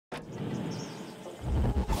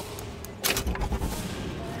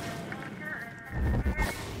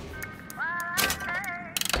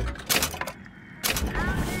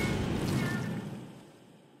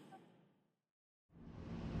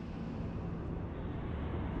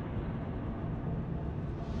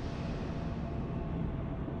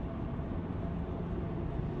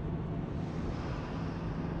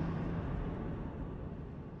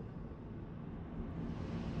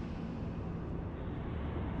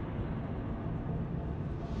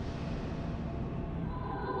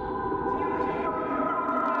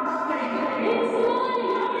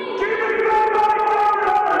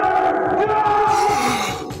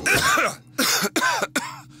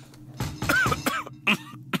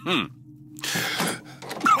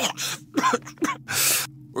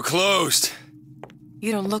We're closed.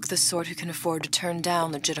 You don't look the sort who can afford to turn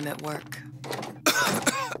down legitimate work.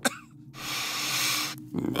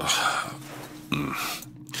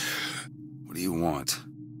 What do you want?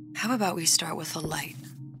 How about we start with a light?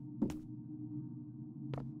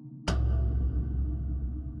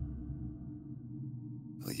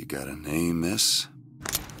 Well, you got a name, miss?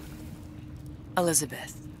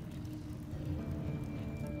 Elizabeth.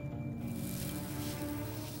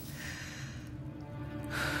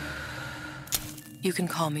 You can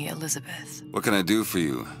call me Elizabeth. What can I do for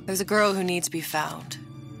you? There's a girl who needs to be found.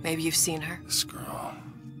 Maybe you've seen her. This girl.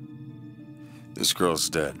 This girl's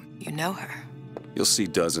dead. You know her. You'll see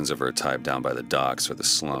dozens of her tied down by the docks or the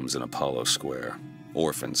slums in Apollo Square.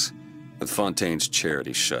 Orphans. With Fontaine's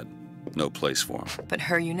charity shut. No place for them. But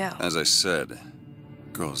her you know. As I said,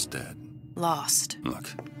 girl's dead. Lost. Look,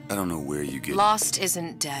 I don't know where you get... Lost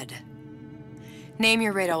isn't dead. Name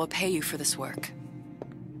your rate, I will pay you for this work.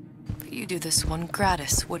 But you'd do this one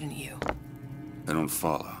gratis, wouldn't you? I don't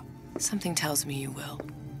follow. Something tells me you will.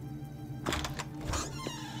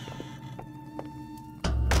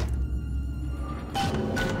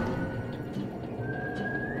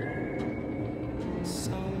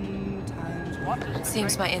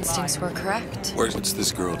 Seems my instincts were correct. What's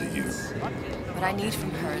this girl to you? What I need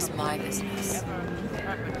from her is my business.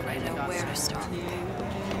 But I know where to start with it.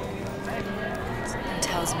 Something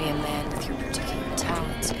tells me a man with your particular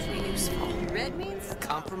talents could be useful. Red means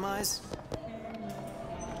compromise.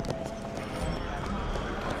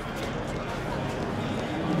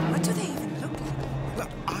 What do they even look like? Well,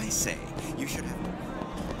 I say you should have...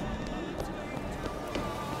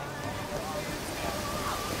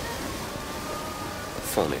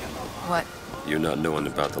 Funny. What? You not knowing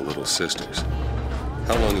about the Little Sisters.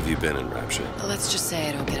 How long have you been in Rapture? Let's just say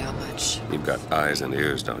I don't get out much. You've got eyes and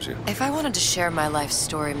ears, don't you? If I wanted to share my life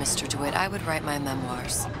story, Mr. DeWitt, I would write my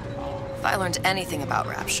memoirs. If I learned anything about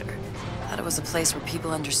Rapture, I thought it was a place where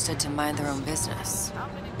people understood to mind their own business.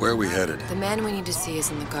 Where are we headed? The man we need to see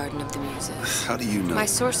is in the Garden of the Muses. How do you know? My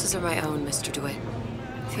sources are my own, Mr. DeWitt.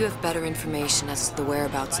 If you have better information as to the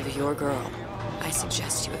whereabouts of your girl, I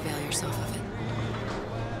suggest you avail yourself of it.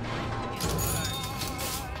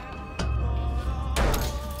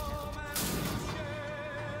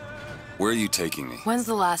 Where are you taking me? When's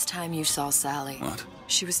the last time you saw Sally? What?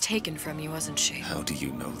 She was taken from you, wasn't she? How do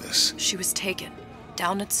you know this? She was taken,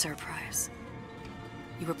 down at Surprise.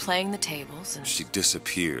 You were playing the tables and... She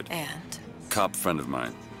disappeared. And? Cop friend of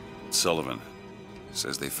mine, Sullivan,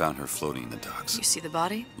 says they found her floating in the docks. You see the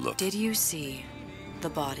body? Look. Did you see the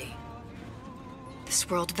body? This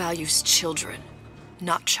world values children,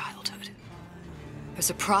 not childhood.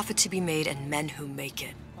 There's a profit to be made and men who make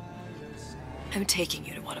it. I'm taking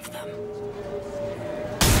you to one of them.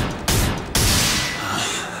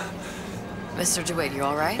 Mr. DeWitt, you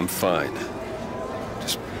all right? I'm fine.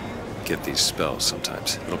 Just get these spells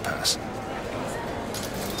sometimes. It'll pass.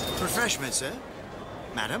 Refreshment, sir?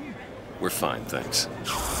 Madam? We're fine, thanks.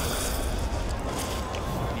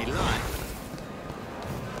 Need a line?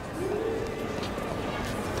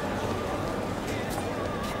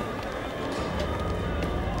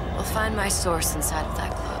 I'll find my source inside of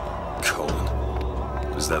that club. Cohen.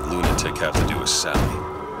 What does that lunatic have to do with Sally?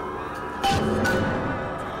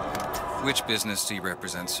 Which business do you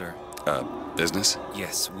represent, sir? Business?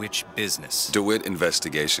 Yes, which business? DeWitt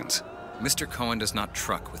Investigations. Mr. Cohen does not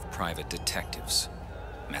truck with private detectives.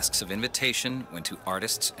 Masks of invitation went to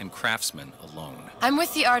artists and craftsmen alone. I'm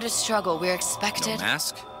with the artist struggle. We're expected. No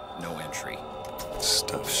mask, no entry.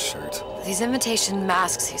 Stuffed shirt. These invitation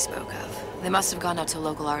masks he spoke of, they must have gone out to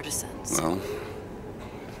local artisans. Well,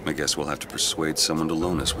 I guess we'll have to persuade someone to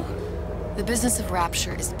loan us one. The business of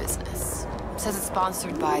Rapture is business. Says it's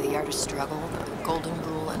sponsored by the Artist Struggle, the Golden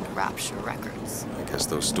Rule, and Rapture Records. I guess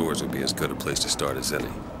those stores would be as good a place to start as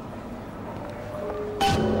any.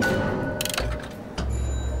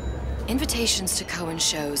 Invitations to Cohen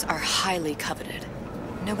shows are highly coveted.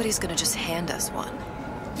 Nobody's gonna just hand us one.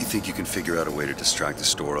 You think you can figure out a way to distract the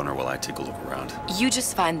store owner while I take a look around? You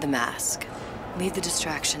just find the mask. Leave the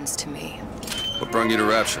distractions to me. What brought you to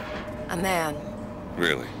Rapture? A man.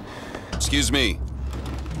 Really? Excuse me.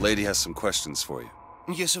 Lady has some questions for you.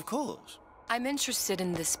 Yes, of course. I'm interested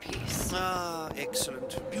in this piece. Ah,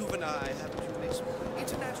 excellent. You and I have two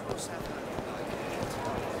international satellite.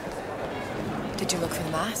 Did you look for the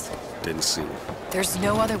mask? Didn't see it. There's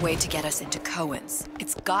no other way to get us into Cohen's.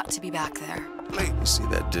 It's got to be back there. You see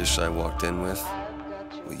that dish I walked in with?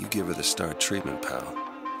 Well, you give her the star treatment, pal.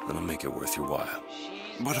 That'll make it worth your while.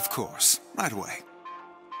 But of course, right away.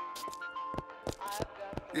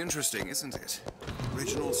 Interesting, isn't it?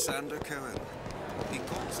 Original Sander Cohen. He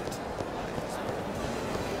calls it.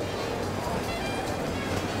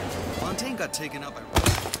 Fontaine got taken up by...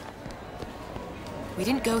 We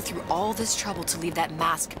didn't go through all this trouble to leave that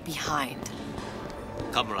mask behind.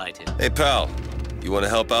 Come right in. Hey, pal. You want to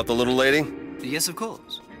help out the little lady? Yes, of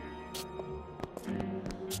course.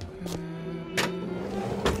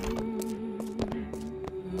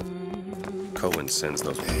 Cohen sends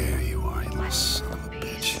those... There you are, you little son of a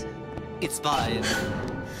bitch. It's fine.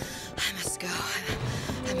 I must go.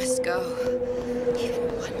 I must go. Even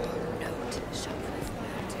one more note. Shall prove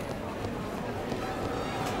my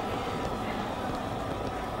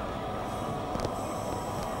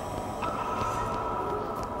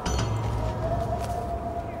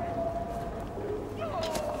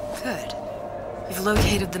Good. You've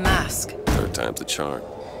located the mask. Third time's the charm.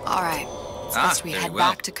 All right. It's best we very head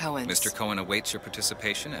well. back to Cohen's. Mr. Cohen awaits your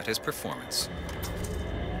participation at his performance.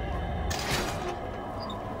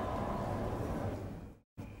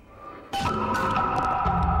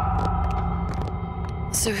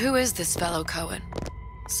 So who is this fellow Cohen?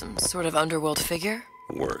 Some sort of underworld figure?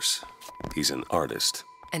 Worse. He's an artist.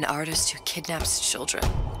 An artist who kidnaps children.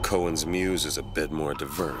 Cohen's muse is a bit more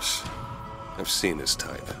diverse. I've seen this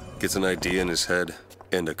type. Gets an idea in his head,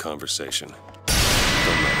 end a conversation.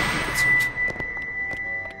 Don't matter who gets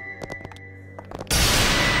hurt.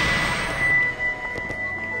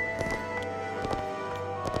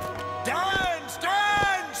 Dance!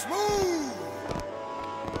 Dance! Move!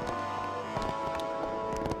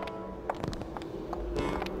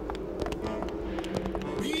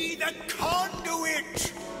 Be the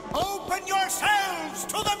conduit! Open yourselves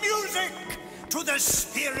to the music! To the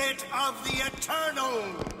spirit of the eternal!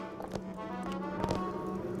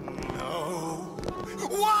 No.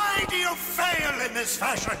 Why do you fail in this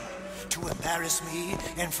fashion? To embarrass me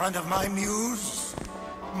in front of my muse?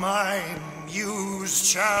 My muse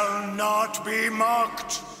shall not be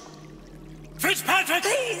mocked. Fitzpatrick!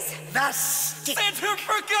 Please! The stick! Enter,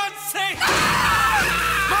 for God's sake!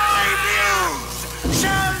 My muse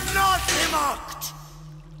shall not be mocked!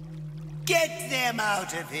 Get them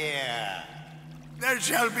out of here! There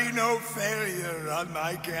shall be no failure on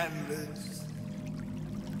my canvas.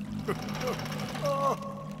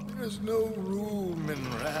 There's no room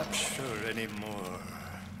in rapture anymore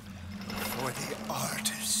for the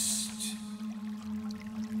artist.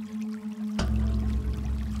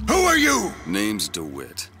 Who are you? Name's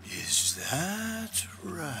DeWitt. Is that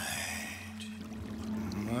right?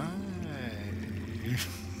 My.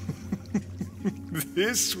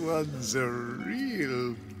 This one's a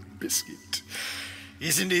real biscuit.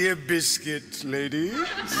 Isn't he a biscuit, lady?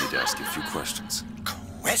 I need to ask you a few questions.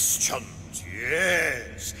 Questions?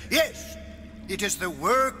 Yes. Yes. It is the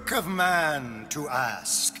work of man to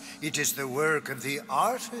ask. It is the work of the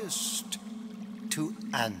artist to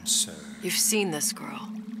answer. You've seen this girl,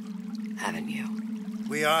 haven't you?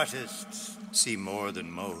 We artists see more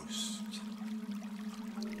than most.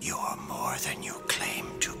 You're more than you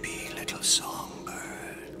claim to be, little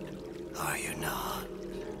songbird. Are you not?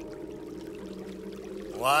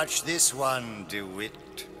 Watch this one,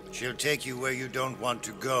 DeWitt. She'll take you where you don't want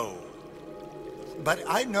to go. But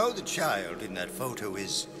I know the child in that photo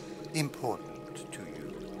is important to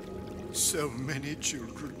you. So many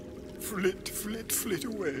children flit, flit, flit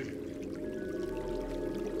away.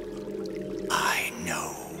 I know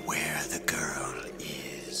where the girl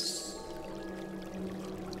is.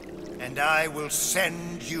 And I will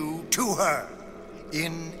send you to her.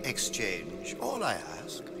 In exchange, all I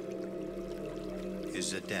ask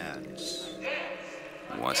is a dance.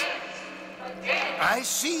 What? I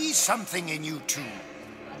see something in you two.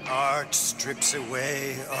 Art strips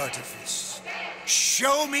away artifice.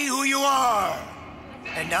 Show me who you are,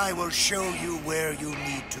 and I will show you where you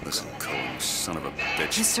need to Listen, go. Cohen, son of a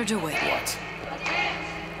bitch. Mr. DeWitt, What?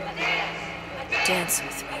 dance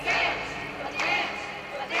with me.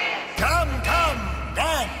 Come, come,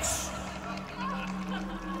 dance!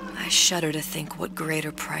 I shudder to think what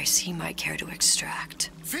greater price he might care to extract.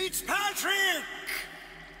 Fitzpatrick!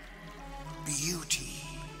 Beauty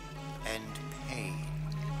and pain.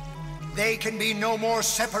 They can be no more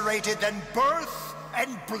separated than birth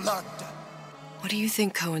and blood. What do you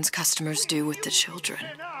think Cohen's customers do with the children?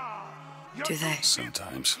 Do they?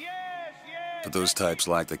 Sometimes. But those types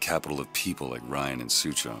lack the capital of people like Ryan and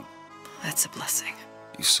Suchong. That's a blessing.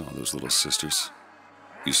 You saw those little sisters?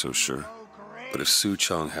 You so sure? But if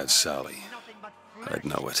Suchong had Sally, I'd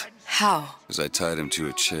know it. How? As I tied him to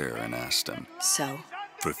a chair and asked him So?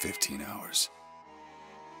 for 15 hours.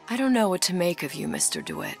 I don't know what to make of you, Mr.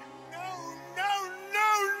 DeWitt.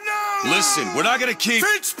 No! Listen, we're not gonna keep...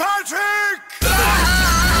 Fitzpatrick!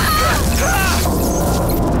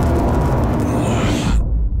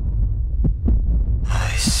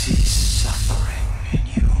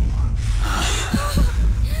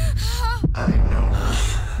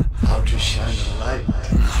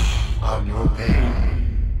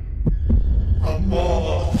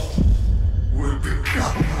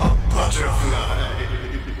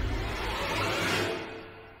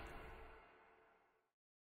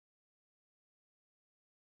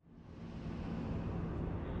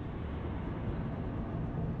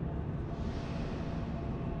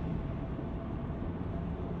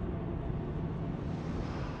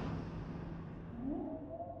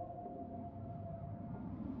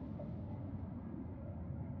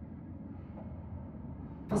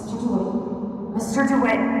 Mr.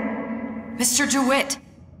 DeWitt! Mr. DeWitt!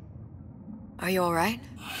 Are you alright?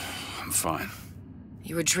 I'm fine.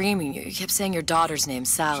 You were dreaming. You kept saying your daughter's name,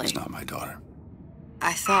 Sally. She's not my daughter.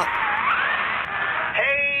 I thought...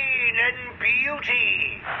 Pain and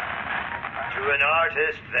beauty. To an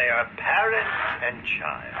artist, they are parent and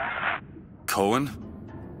child. Cohen?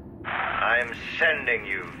 I'm sending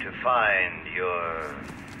you to find your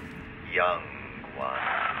young one.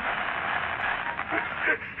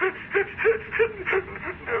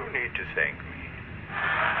 No need to thank me.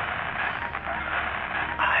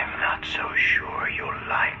 I'm not so sure you'll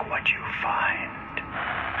like what you find.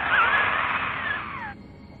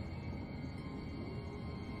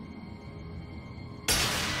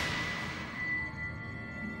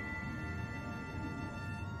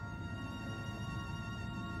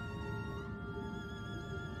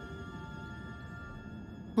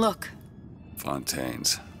 Look.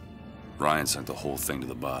 Fontaine's. Ryan sunk the whole thing to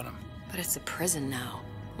the bottom. But it's a prison now.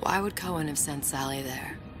 Why would Cohen have sent Sally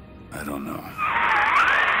there? I don't know.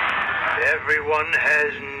 Everyone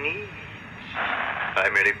has needs. I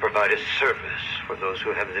merely provide a service for those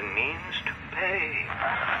who have the means to pay.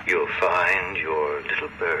 You'll find your little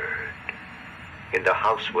bird in the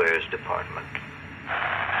housewares department.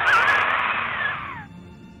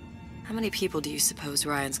 How many people do you suppose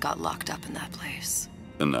Ryan's got locked up in that place?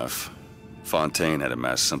 Enough. Fontaine had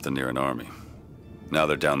amassed something near an army. Now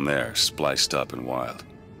they're down there, spliced up and wild.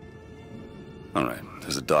 All right,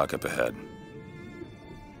 there's a dock up ahead.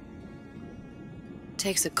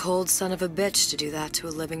 Takes a cold son of a bitch to do that to a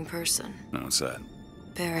living person. No, what's that?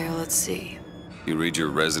 Burial at sea. You read your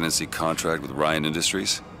residency contract with Ryan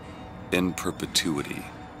Industries? In perpetuity,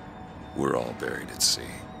 we're all buried at sea.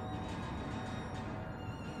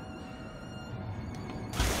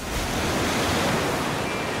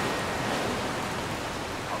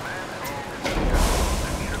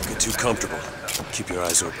 Don't get too comfortable. Keep your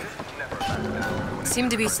eyes open. Seem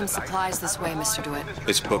to be some supplies this way, Mr. DeWitt.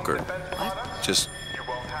 It's Booker. What? Just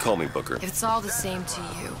call me Booker. If it's all the same to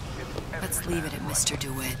you, let's leave it at Mr.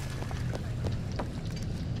 DeWitt.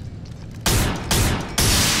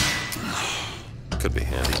 Could be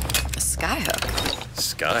handy. A skyhook?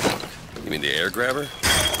 Sky? You mean the air grabber?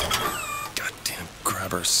 Goddamn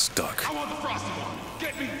grabber stuck.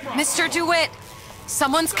 Mr. DeWitt!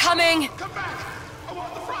 Someone's coming! Come back! I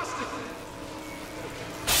want the frosting!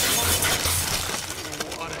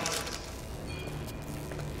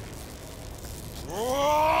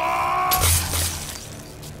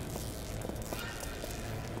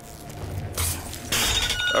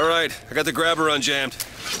 All right, I got the grabber unjammed.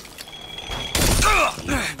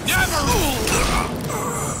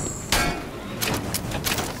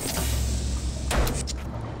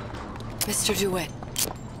 Mr. DeWitt,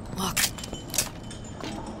 look.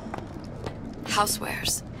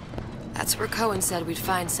 Housewares. That's where Cohen said we'd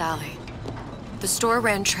find Sally. The store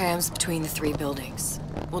ran trams between the three buildings.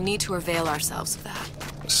 We'll need to avail ourselves of that.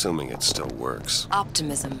 Assuming it still works.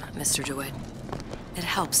 Optimism, Mr. DeWitt. It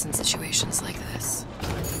helps in situations like this.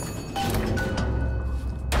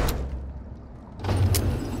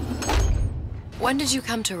 When did you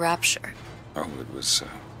come to Rapture? Oh, it was,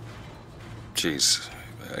 geez,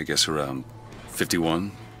 I guess around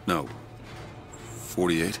 51? No,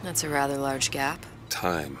 48? That's a rather large gap.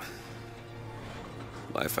 Time.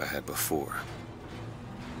 Life I had before.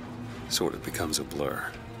 Sort of becomes a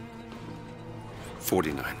blur.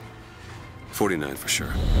 49. 49 for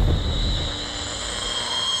sure.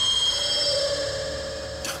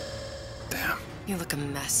 Damn. You look a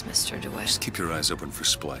mess, Mr. DeWitt. Just keep your eyes open for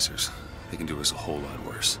splicers. They can do us a whole lot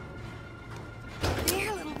worse.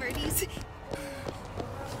 Here, little birdies.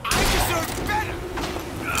 I deserve better!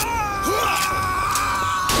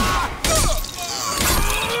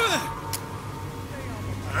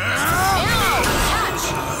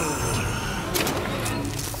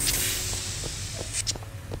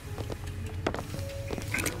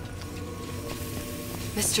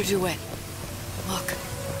 Mr. DeWitt, look.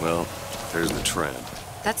 Well, there's the tram.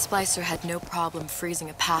 That splicer had no problem freezing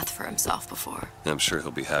a path for himself before. I'm sure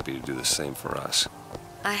he'll be happy to do the same for us.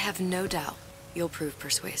 I have no doubt you'll prove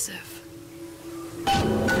persuasive.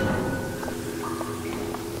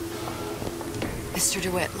 Mr.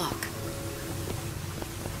 DeWitt, look.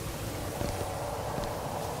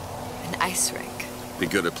 An ice rink. Be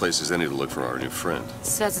good at places any to look for our new friend. It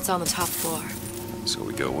says it's on the top floor. So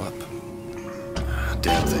we go up.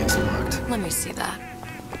 Damn thing's locked. Let me see that.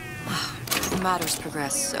 Oh, the matter's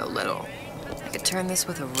progressed so little. I could turn this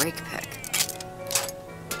with a rake pick.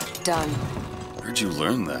 Done. Where'd you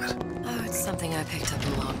learn that? Oh, it's something I picked up a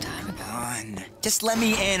long time ago. on. Just let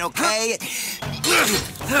me in, okay?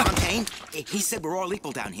 Fontaine, he said we're all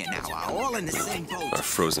equal down here now. All in the same boat. Our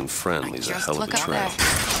frozen friend leaves a hell of a look up trail.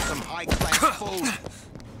 Some high-class food.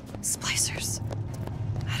 Splicers.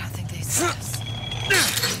 I don't think they see us.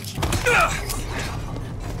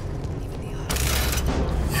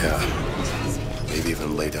 Yeah. Maybe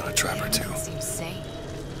even lay down a trap or two. Seems sane.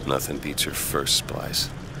 Nothing beats your first splice.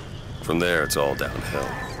 From there, it's all downhill.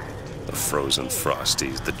 The frozen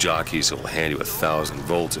frosties, the jockeys who'll hand you 1,000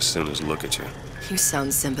 volts as soon as look at you. You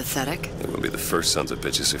sound sympathetic. They will be the first sons of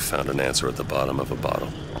bitches who found an answer at the bottom of a bottle.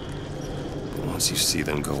 But once you see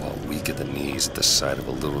them go all weak at the knees at the sight of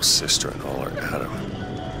a little sister and all her Adam,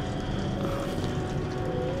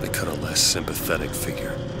 they cut a less sympathetic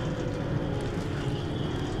figure.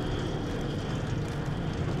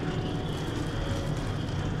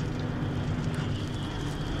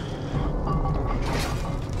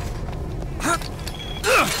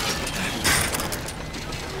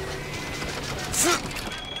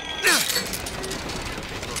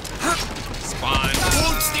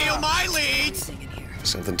 Won't steal my leads!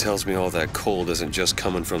 Something tells me all that cold isn't just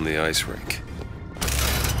coming from the ice rink.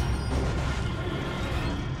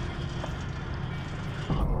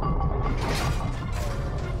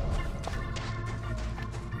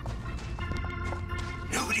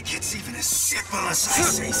 Nobody gets even a sip unless I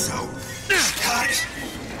say so. Got it.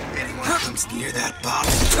 Anyone who comes near that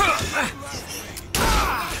bottle.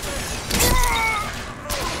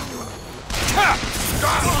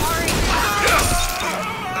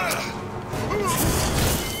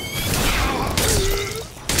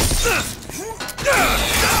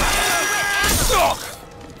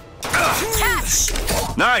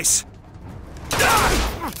 Nice!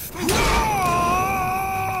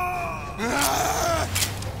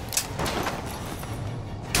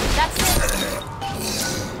 That's it.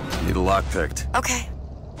 Need a lock picked. Okay.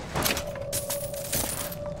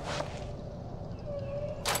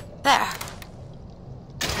 There.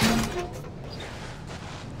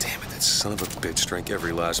 Damn it, that son of a bitch drank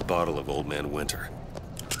every last bottle of Old Man Winter.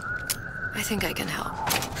 I think I can help.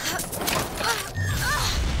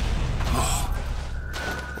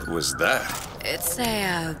 What was that? It's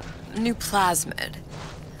a new plasmid.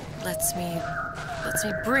 Lets me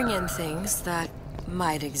bring in things that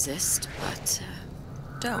might exist, but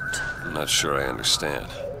don't. I'm not sure I understand.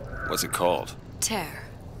 What's it called? Tear.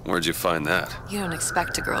 Where'd you find that? You don't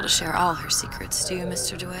expect a girl to share all her secrets, do you,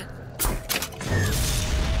 Mr. DeWitt?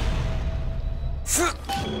 Palm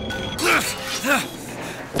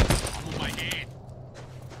of my hand.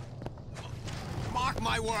 Mark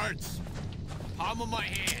my words. Palm of my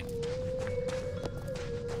hand.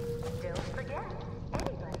 Don't forget,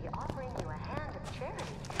 anybody offering you a hand of charity.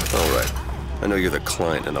 All right. I know you're the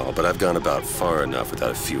client and all, but I've gone about far enough without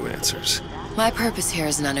a few answers. My purpose here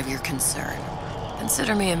is none of your concern.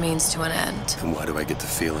 Consider me a means to an end. And why do I get the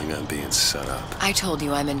feeling I'm being set up? I told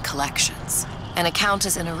you I'm in collections. An account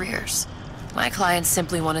is in arrears. My clients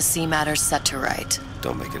simply want to see matters set to right.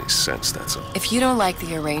 Don't make any sense, that's all. If you don't like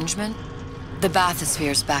the arrangement, the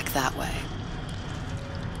bathysphere's back that way.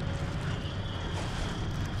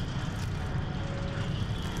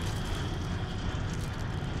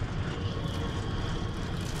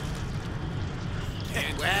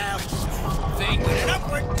 Well, thing went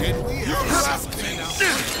upward. Did we? You left me now.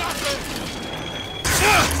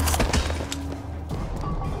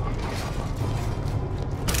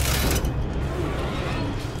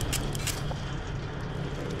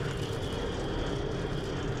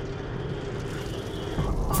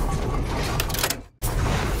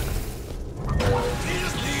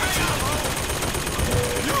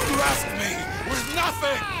 You left me with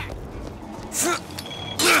nothing.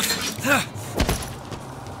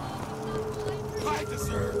 I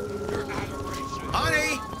deserve your adoration.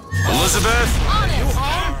 Honey! Elizabeth! You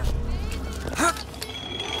home?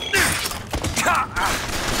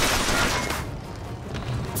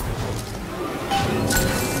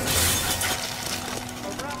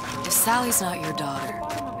 If Sally's not your daughter,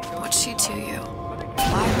 what's she to you?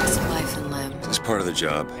 Why risk life and limb? It's part of the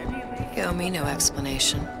job. You owe me no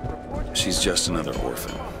explanation. She's just another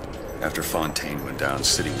orphan. After Fontaine went down,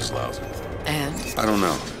 City was lousy. And? I don't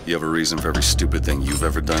know. You have a reason for every stupid thing you've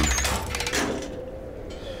ever done?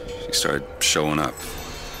 She started showing up,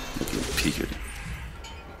 looking peaked. You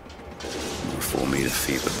fool me to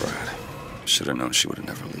feed the brat. Should have known she would have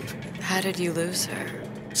never leave. How did you lose her?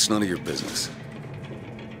 It's none of your business.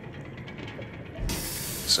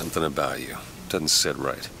 Something about you doesn't sit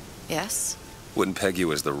right. Yes? Wouldn't peg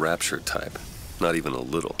you as the raptured type. Not even a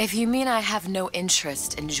little. If you mean I have no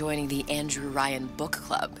interest in joining the Andrew Ryan Book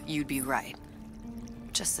Club, you'd be right.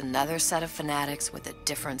 Just another set of fanatics with a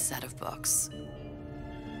different set of books.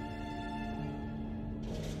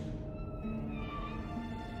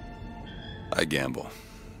 I gamble.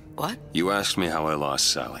 What? You asked me how I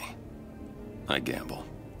lost Sally. I gamble.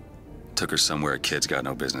 Took her somewhere kids got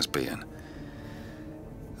no business being.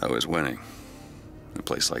 I was winning. In a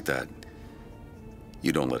place like that,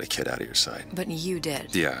 you don't let a kid out of your sight. But you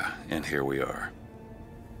did. Yeah, and here we are.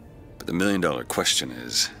 But the million-dollar question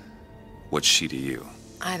is, what's she to you?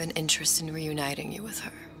 I have an interest in reuniting you with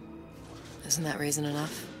her. Isn't that reason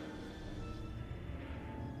enough?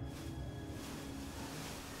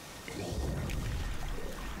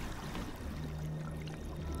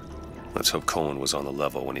 Let's hope Cohen was on the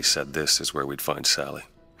level when he said this is where we'd find Sally.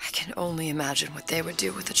 I can only imagine what they would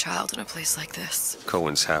do with a child in a place like this.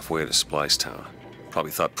 Cohen's halfway to Splicetown.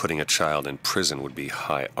 Probably thought putting a child in prison would be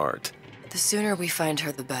high art. The sooner we find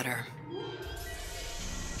her, the better.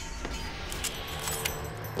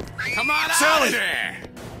 Come on Sally! out of there!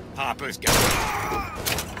 Hopper's got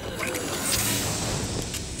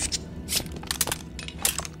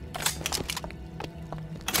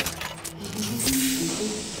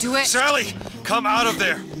Do it! Sally! Come out of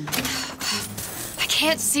there! I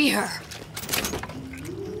can't see her.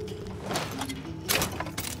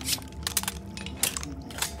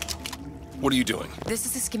 What are you doing? This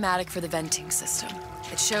is a schematic for the venting system.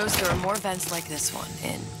 It shows there are more vents like this one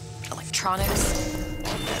in electronics,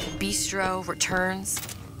 bistro, returns,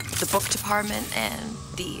 the book department, and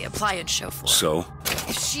the appliance show floor. So?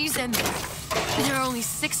 If she's in there, then there are only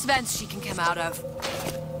 6 vents she can come out of.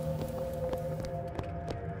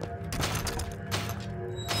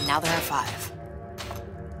 And now there are 5.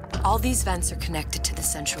 All these vents are connected to the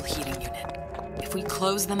central heating unit. If we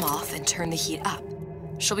close them off and turn the heat up,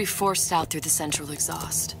 she'll be forced out through the central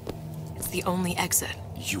exhaust. It's the only exit.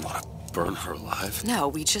 You want to burn her alive? No,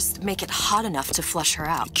 we just make it hot enough to flush her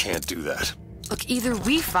out. Can't do that. Look, either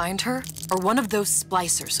we find her, or one of those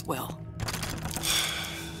splicers will.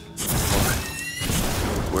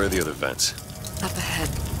 Where are the other vents? Up ahead.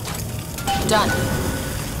 Done.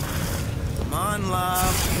 Come on,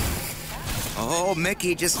 love. Oh,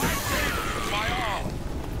 Mickey, just...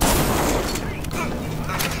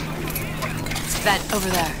 Vent over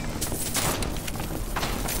there.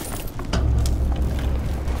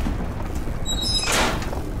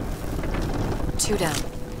 Two down.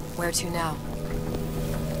 Where to now?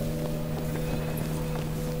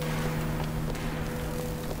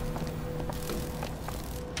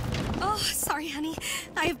 Oh, sorry, honey.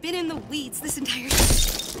 I have been in the weeds this entire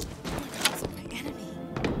time. Oh my God, it's my enemy.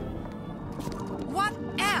 What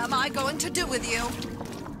am I going to do with you?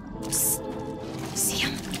 See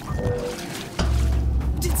him?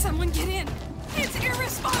 Did someone get in? It's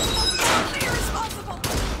irresponsible! Totally irresponsible!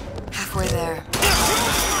 Halfway there.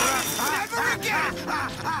 Never again!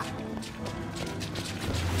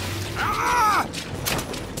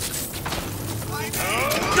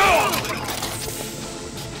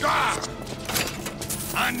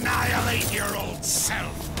 Annihilate your old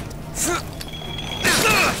self!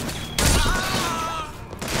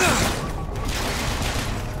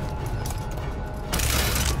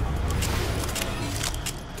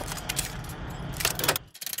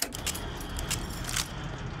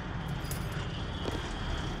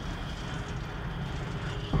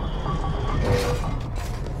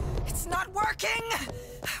 It's not working!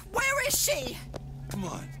 Where is she? Come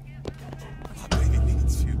on. My baby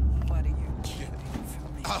needs you. What are you getting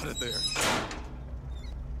from me? Out of there.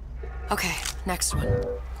 Okay, next one.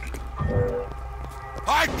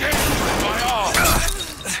 I gave you my all!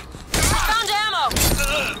 Found ammo!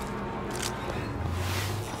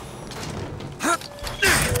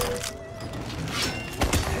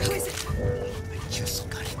 Who is it? I just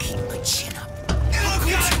gotta keep my chin up.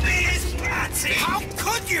 Look at me, Patsy! How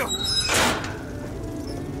could you?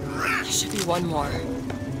 There should be one more.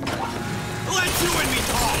 Let you and me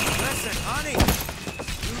talk! Listen, honey.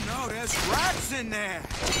 You know there's rats in there.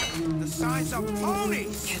 The size of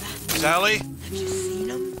ponies. Hear that? Sally? Have you seen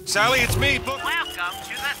him? Sally, it's me, Book. Welcome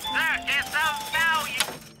to the circus of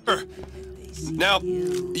value. Now,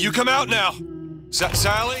 you come out now.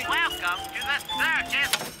 Sally? Welcome to the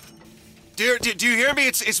circus. Dear, do you hear me?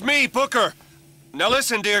 It's me, Booker. Now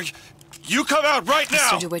listen, dear. You come out right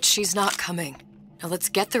now! Mr. DeWitt, she's not coming. Now let's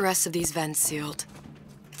get the rest of these vents sealed.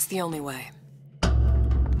 It's the only way.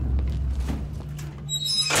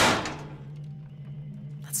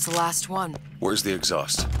 That's the last one. Where's the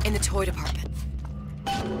exhaust? In the toy department.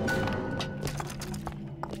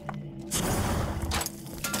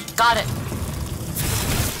 Got it.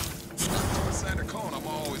 Santa Cone, I'm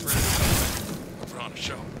always ready to put on a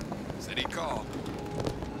show. Said he'd call.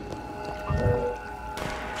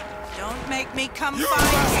 Let me come find you.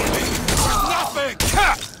 Nothing!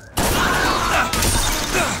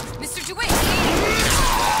 Mr. DeWitt!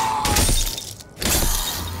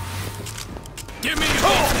 Give me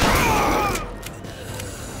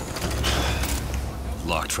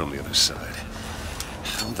Locked from the other side.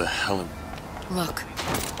 How the hell... Look.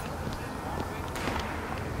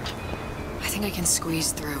 I think I can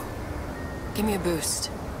squeeze through. Give me a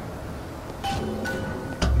boost.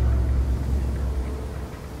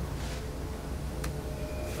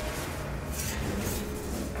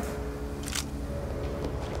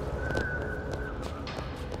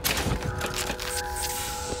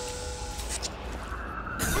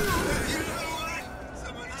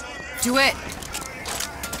 Do it!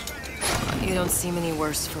 You don't seem any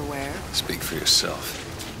worse for wear. Speak for yourself.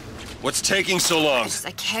 What's taking so long? I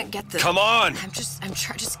can't get the... Come on! I'm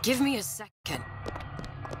trying, just give me a second.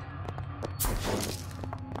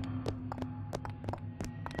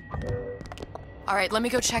 All right, let me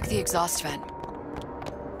go check the exhaust vent.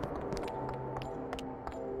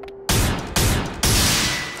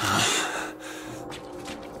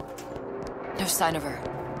 No sign of her.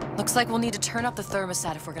 Looks like we'll need to turn up the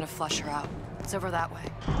thermostat if we're gonna flush her out. It's over that way.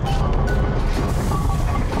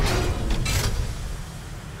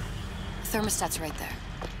 Thermostat's right there.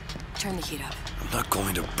 Turn the heat up. I'm not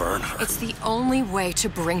going to burn her. It's the only way to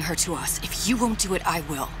bring her to us. If you won't do it, I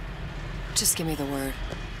will. Just give me the word.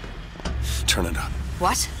 Turn it up.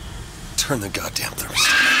 What? Turn the goddamn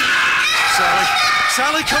thermostat. Sally!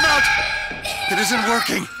 Sally, come out! It isn't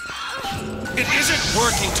working. It isn't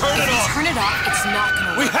working. Turn it off. Turn it off. It's not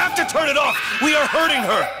gonna work. We have to turn it off. We are hurting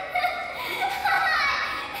her.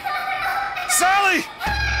 Sally!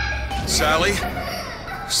 Sally?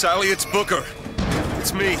 Sally, it's Booker.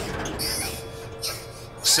 It's me.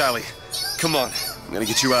 Sally, come on. I'm gonna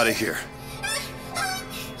get you out of here.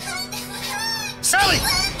 Sally!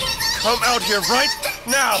 Come out here right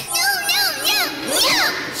now!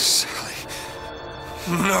 Sally.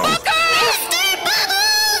 No. Booker!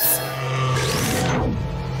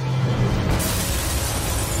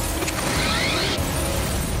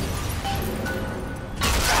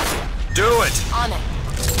 Do it! On it.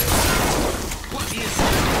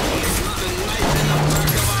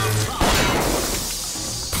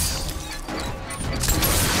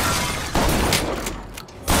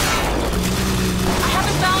 I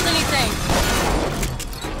haven't found anything.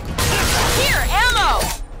 Here, ammo!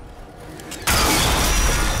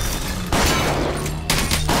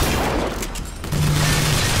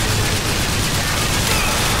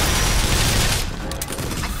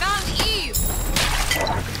 I found Eve.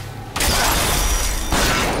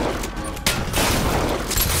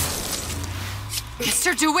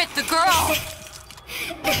 Mr. DeWitt, the girl!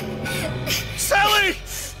 Sally!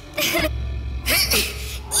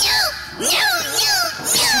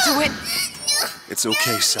 Mr. DeWitt! It's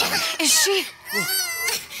okay, Sally. Is she?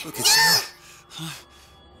 Look, it's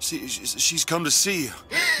Sally. She's come to see you.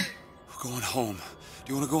 We're going home.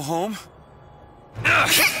 Do you want to go home?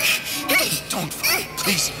 Don't,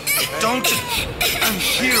 please, don't. I'm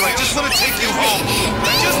here. I just want to take you home.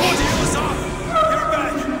 I just want to use off.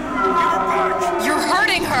 You're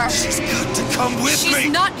hurting her. She's got to come with me.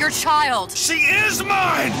 She's not your child. She is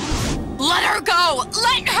mine. Let her go.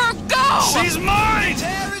 Let her go. She's mine. The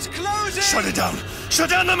air is closing! Shut it down. Shut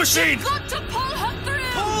down the machine. You've got to pull her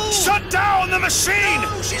through. Pull! Shut down the machine.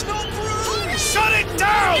 No, she's not through! Shut it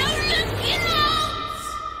down.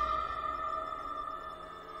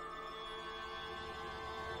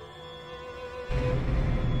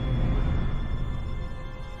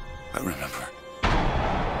 I remember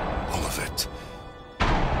all of it.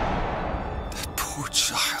 That poor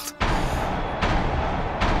child.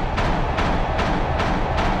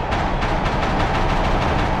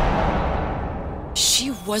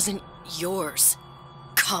 She wasn't yours,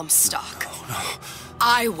 Comstock. No.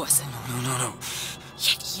 I wasn't. No.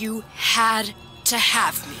 Yet you had to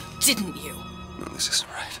have me, didn't you? No, this isn't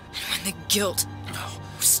right. And when the guilt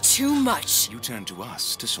was too much... You turned to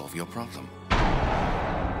us to solve your problem.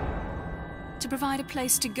 To provide a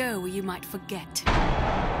place to go where you might forget.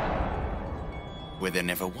 Where there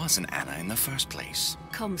never was an Anna in the first place.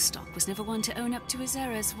 Comstock was never one to own up to his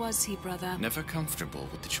errors, was he, brother? Never comfortable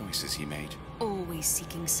with the choices he made. Always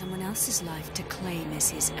seeking someone else's life to claim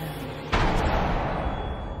as his own.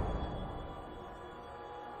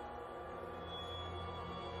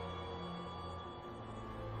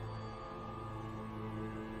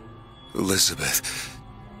 Elizabeth.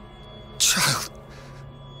 Child.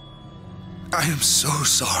 I am so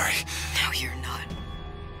sorry. No, you're not.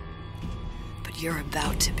 But you're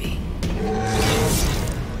about to be.